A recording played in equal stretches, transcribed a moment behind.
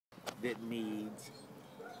that needs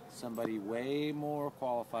somebody way more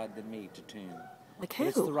qualified than me to tune. Like who? But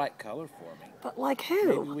it's the right color for me. But like who?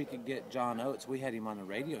 Maybe we could get John Oates. We had him on the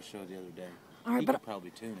radio show the other day. All right, he but could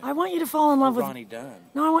probably tune it. I want you to fall in love with Ronnie Dunn.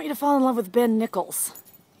 No, I want you to fall in love with Ben Nichols.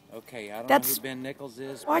 Okay, I don't That's- know who Ben Nichols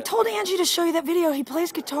is. Well, I told Angie to show you that video. He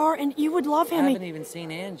plays guitar, and you would love him. I haven't even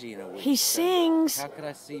seen Angie in a week. He sings. How could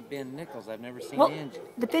I see Ben Nichols? I've never seen Well, Angie.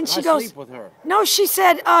 but then she I goes. sleep with her. No, she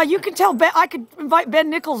said you can tell Ben. I could invite Ben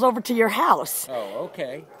Nichols over to your house. Oh,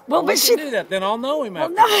 okay. Well, but we she can do that. Then I'll know him Well,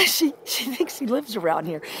 after. no, that. she thinks he lives around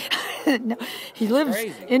here. No, he lives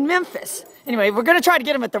Crazy. in Memphis. Anyway, we're going to try to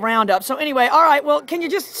get him at the roundup. So anyway, all right, well, can you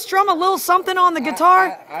just strum a little something on the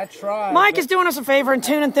guitar? I tried. Mike but is doing us a favor and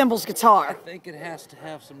tuning Thimbles' I guitar. think it has to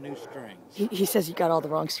have some new strings. He says you got all the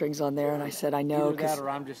wrong strings on there, and I said, I know. Either that 'Cause or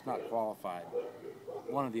I'm just not qualified.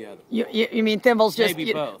 One or the other. you mean Thimbles just,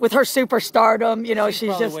 Maybe both. with her superstardom, you know, She's she's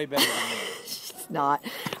probably just way better than me. she's not.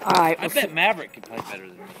 All right. I bet Maverick could play better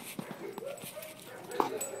than me.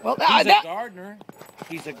 Well, He's a gardener.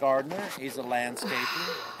 He's a gardener. He's a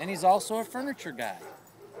landscaper, and he's also a furniture guy.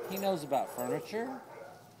 He knows about furniture.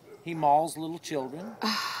 He mauls little children.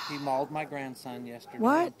 He mauled my grandson yesterday.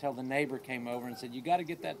 What? Until the neighbor came over and said, "You got to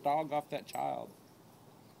get that dog off that child."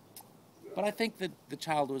 But I think that the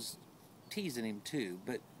child was teasing him too.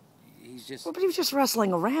 But he's just. Well, but he was just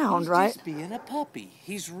wrestling around, he's right? just being a puppy.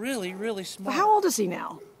 He's really, really smart. Well, how old is he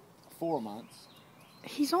now? 4 months.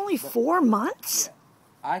 He's only 4 months? Yeah.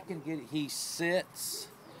 I can get. He sits.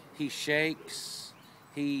 He shakes.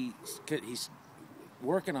 He's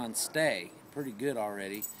working on stay pretty good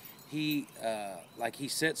already. He he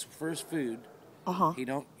sits for his food. He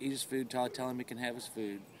don't eat his food till I tell him he can have his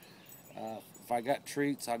food. If I got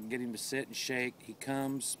treats, I can get him to sit and shake. He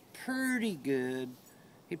comes pretty good.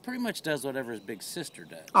 He pretty much does whatever his big sister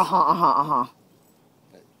does.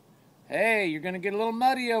 But, hey, you're gonna get a little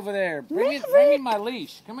muddy over there. Bring me my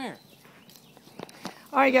leash. Come here.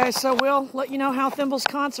 All right, guys, so we'll let you know how Thimbles'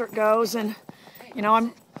 concert goes, and, you know,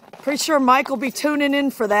 I'm pretty sure Mike will be tuning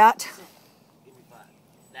in for that.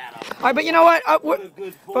 All right, but you know what?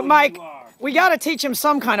 But Mike, we got to teach him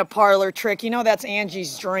some kind of parlor trick. You know that's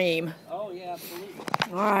Angie's dream. Oh, yeah, absolutely.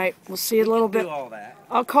 All right, we'll see you a little bit. Do all that.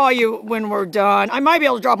 I'll call you when we're done. I might be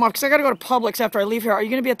able to drop him off because I got to go to Publix after I leave here. Are you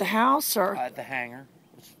going to be at the house or? At the hangar.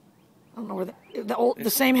 I don't know where the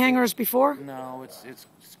same hangar as before. No, it's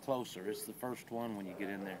closer. It's the first one when you get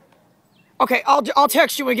in there. Okay, I'll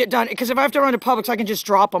text you when we get done because if I have to run to Publix, I can just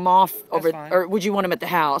drop him off over. Fine. Or would you want him at the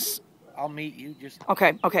house? I'll meet you. Just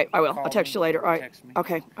Okay, I will. call I'll text me, you later. All right. text me.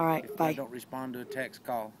 Okay, all right. If I Bye. don't respond to a text,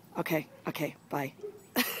 call. Okay, bye.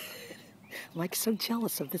 Mike's so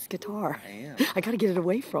jealous of this guitar. I am. I got to get it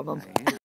away from him. I am.